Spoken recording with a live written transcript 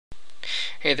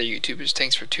Hey there YouTubers,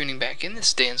 thanks for tuning back in. This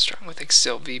is Dan Strong with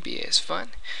Excel VBA is Fun.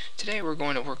 Today we're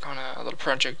going to work on a little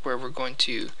project where we're going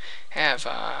to have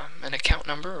an account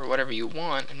number or whatever you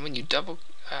want, and when you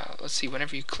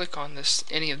whenever you click on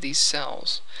any of these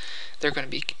cells, they're going to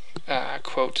be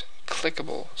quote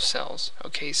clickable cells.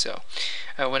 Okay, so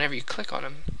whenever you click on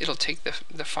them, it'll take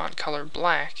the font color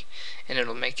black, and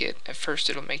it'll make it, at first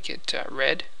it'll make it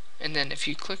red, and then if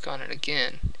you click on it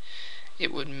again,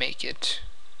 it would make it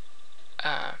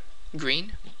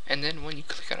green, and then when you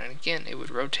click on it again, it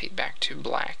would rotate back to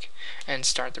black and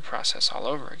start the process all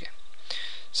over again.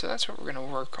 So that's what we're going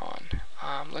to work on.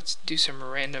 Let's do some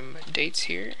random dates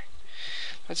here.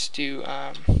 Let's do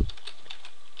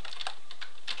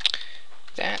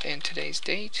that and today's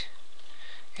date,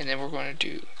 and then we're going to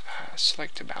do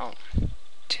select about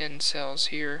 10 cells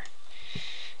here,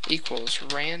 equals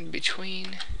ran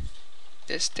between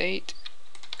this date,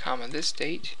 comma this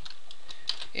date,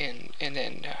 and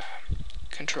then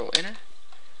control enter.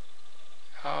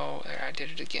 Oh, there, I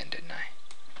did it again, didn't I?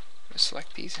 I'm going to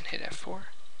select these and hit F4.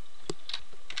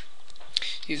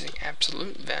 Using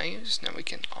absolute values, now we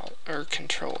can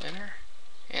control enter,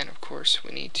 and of course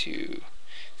we need to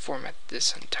format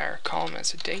this entire column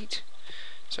as a date.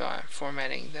 So I'm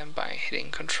formatting them by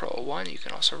hitting control 1. You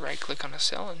can also right click on a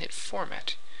cell and hit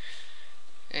format.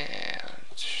 And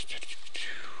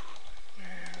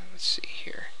let's see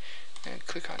here. And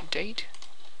click on date.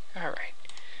 Alright,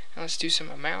 now let's do some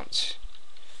amounts.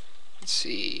 Let's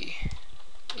see,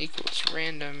 equals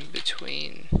random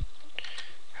between,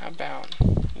 how about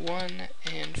 $1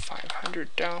 and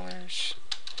 $500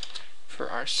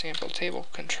 for our sample table.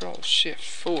 Control Shift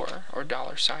 4, or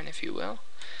 $sign if you will.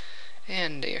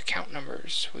 And the account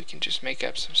numbers, we can just make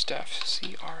up some stuff.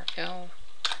 CRL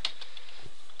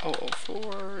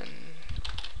 004 and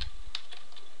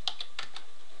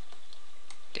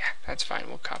yeah, that's fine.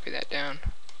 We'll copy that down.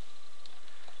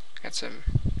 Got some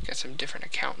different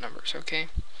account numbers, okay?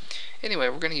 Anyway,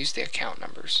 we're going to use the account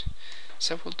numbers.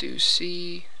 So we'll do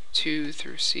C2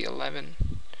 through C11.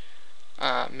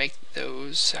 Make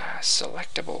those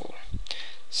selectable.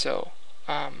 So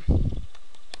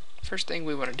first thing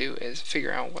we want to do is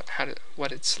figure out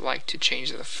what it's like to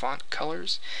change the font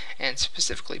colors, and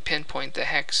specifically pinpoint the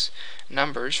hex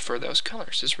numbers for those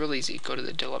colors. It's real easy. Go to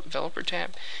the developer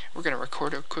tab. We're going to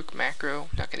record a quick macro.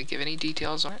 Not going to give any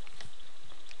details on it.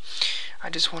 I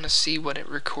just want to see what it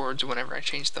records whenever I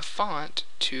change the font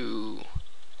to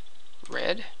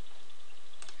red,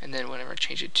 and then whenever I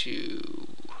change it to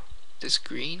this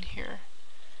green here,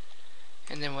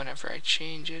 and then whenever I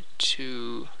change it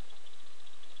to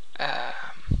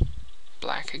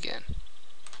black again.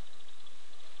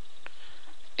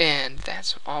 And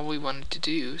that's all we wanted to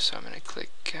do, so I'm going to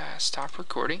click stop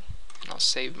recording, and I'll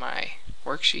save my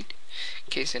worksheet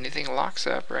in case anything locks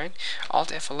up, right? Alt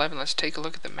F11, let's take a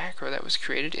look at the macro that was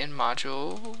created in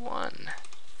Module 1.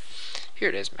 Here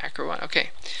it is, macro 1.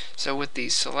 Okay, so with the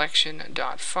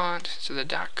selection.font, so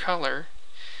the .color,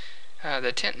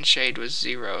 the tint and shade was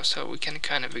 0, so we can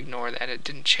kind of ignore that. It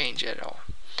didn't change at all.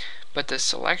 But the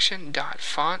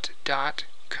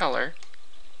selection.font.color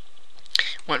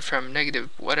went from negative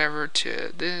whatever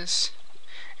to this,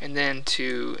 and then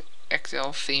to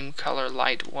XL theme color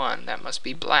light 1. That must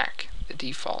be black, the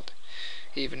default.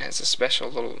 It even has a special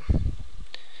little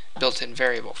built-in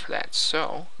variable for that.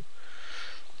 So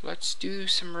let's do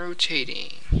some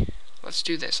rotating. Let's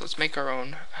do this. Let's make our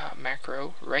own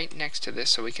macro right next to this,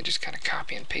 so we can just kind of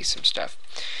copy and paste some stuff.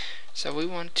 So we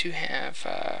want to have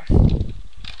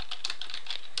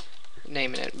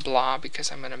naming it blah,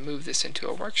 because I'm going to move this into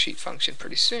a worksheet function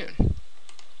pretty soon.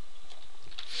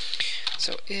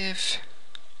 So if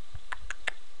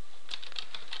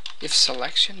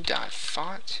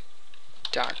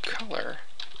selection.font.color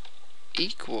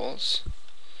equals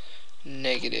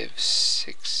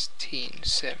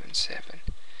 -1677,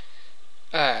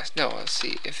 no, let's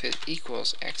see, if it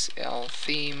equals XL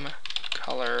theme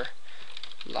color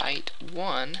light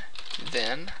 1,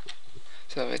 then,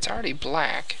 so if it's already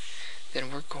black, then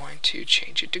we're going to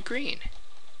change it to green.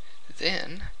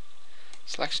 Then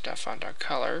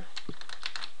selection.font.color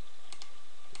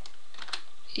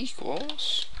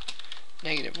equals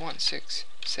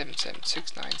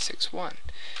 -16776961,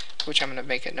 which I'm going to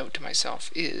make a note to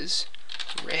myself is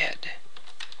red.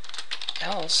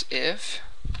 Else if,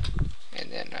 and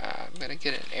then I'm going to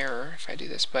get an error if I do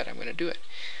this, but I'm going to do it.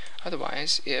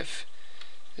 Otherwise, if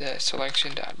the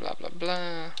selection dot blah blah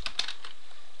blah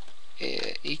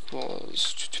it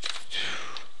equals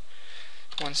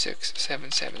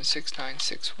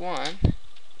 16776961,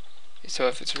 so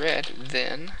if it's red,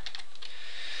 then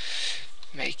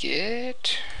make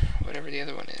it whatever the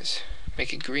other one is.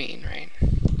 make it green, right?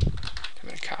 I'm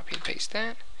going to copy and paste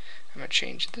that. I'm going to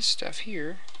change this stuff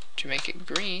here to make it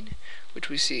green, which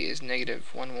we see is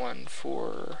negative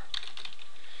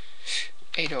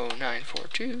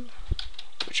 114.80942,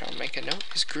 which I'll make a note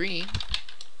is green.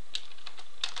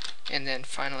 And then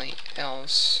finally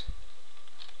else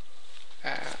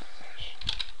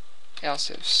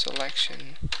if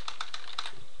selection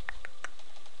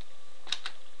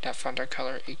dot font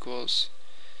color equals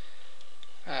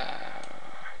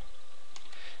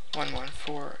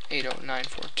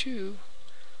 114.80942,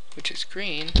 which is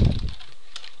green,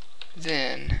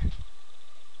 then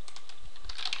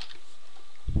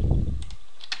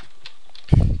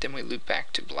we loop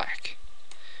back to black.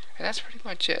 And that's pretty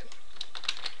much it.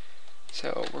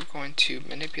 So we're going to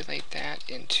manipulate that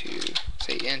into,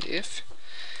 say, end if.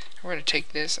 We're going to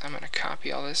take this, I'm going to copy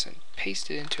all this and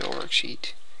paste it into a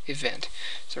worksheet event.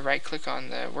 So right click on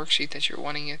the worksheet that you're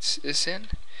wanting this in,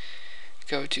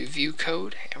 go to view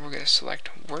code, and we're going to select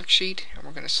worksheet, and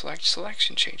we're going to select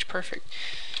selection change. Perfect.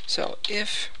 So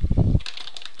if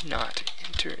not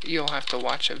enter, you'll have to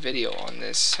watch a video on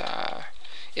this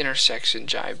intersection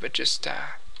jive, but just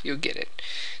you'll get it.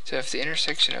 So if the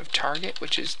intersection of target,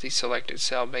 which is the selected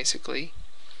cell basically,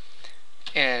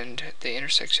 and the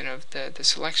intersection of the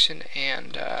selection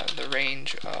and the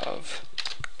range of,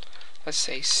 let's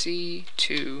say,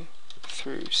 C2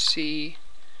 through C,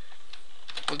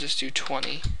 we'll just do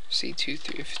 20, C2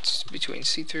 through, if it's between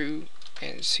C through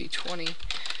and C20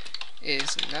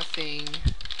 is nothing,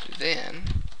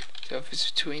 then, so if it's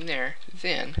between there,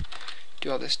 then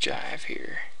do all this jive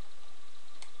here.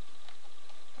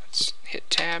 Let's hit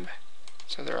tab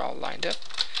so they're all lined up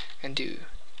and do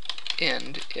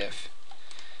end if.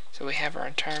 So we have our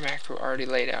entire macro already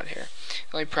laid out here.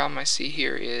 The only problem I see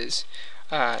here is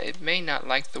it may not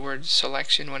like the word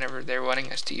selection whenever they're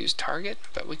wanting us to use target,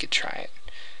 but we could try it.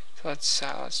 So let's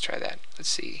try that. Let's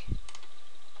see.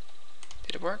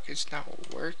 Did it work? It's not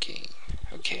working.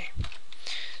 Okay.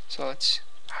 So let's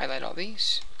highlight all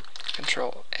these.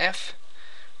 Control F,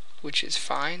 which is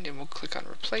find, and we'll click on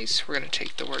replace. We're going to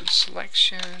take the word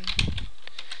selection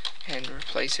and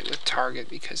replace it with target,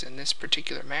 because in this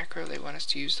particular macro they want us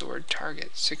to use the word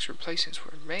target. 6 replacements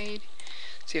were made.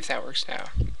 See if that works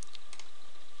now.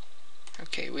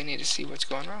 Okay, we need to see what's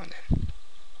going wrong then.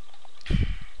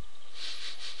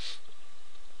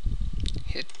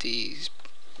 Hit the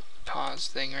pause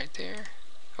thing right there.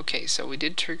 Okay, so we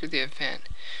did trigger the event.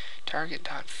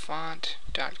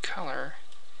 Target.font.color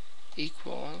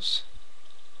equals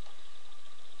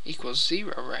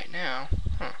 0 right now.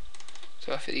 Huh.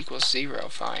 So if it equals 0,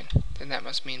 fine. Then that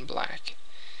must mean black.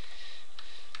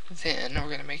 Then we're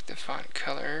going to make the font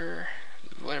color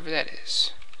whatever that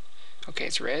is. Okay,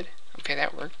 it's red. Okay,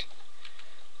 that worked.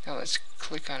 Now let's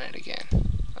click on it again.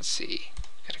 Let's see.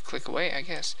 Gotta click away, I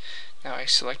guess. Now I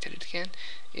selected it again.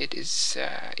 It is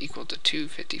equal to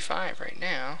 255 right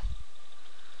now.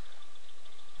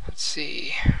 Let's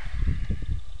see.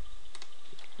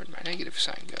 Where'd my negative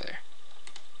sign go there?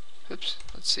 Oops.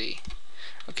 Let's see.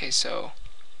 Okay, so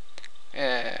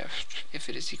if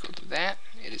it is equal to that,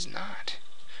 it is not.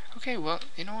 Okay, well,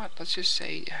 you know what? Let's just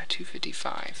say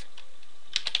 255.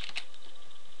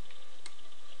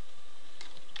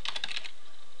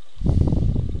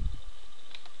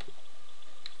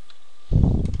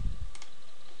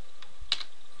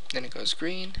 Then it goes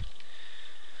green.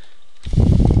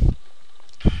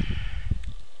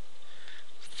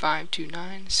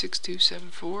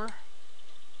 5296274.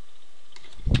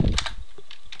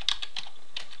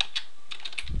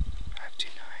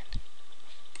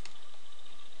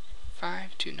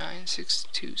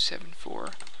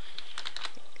 5296274.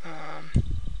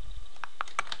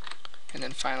 And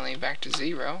then finally back to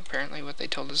 0. Apparently what they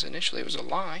told us initially was a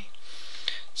lie.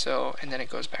 So, and then it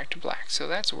goes back to black. So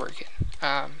that's working.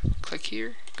 Click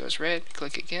here, goes red,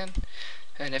 click again,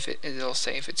 and if it'll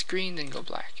say if it's green, then go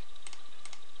black.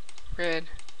 Red,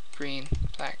 green,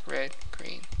 black, red,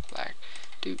 green, black.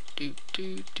 Do do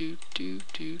do do do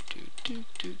do do do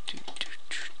do do.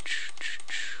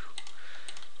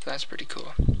 So that's pretty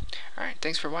cool. Alright,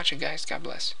 thanks for watching, guys. God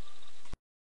bless.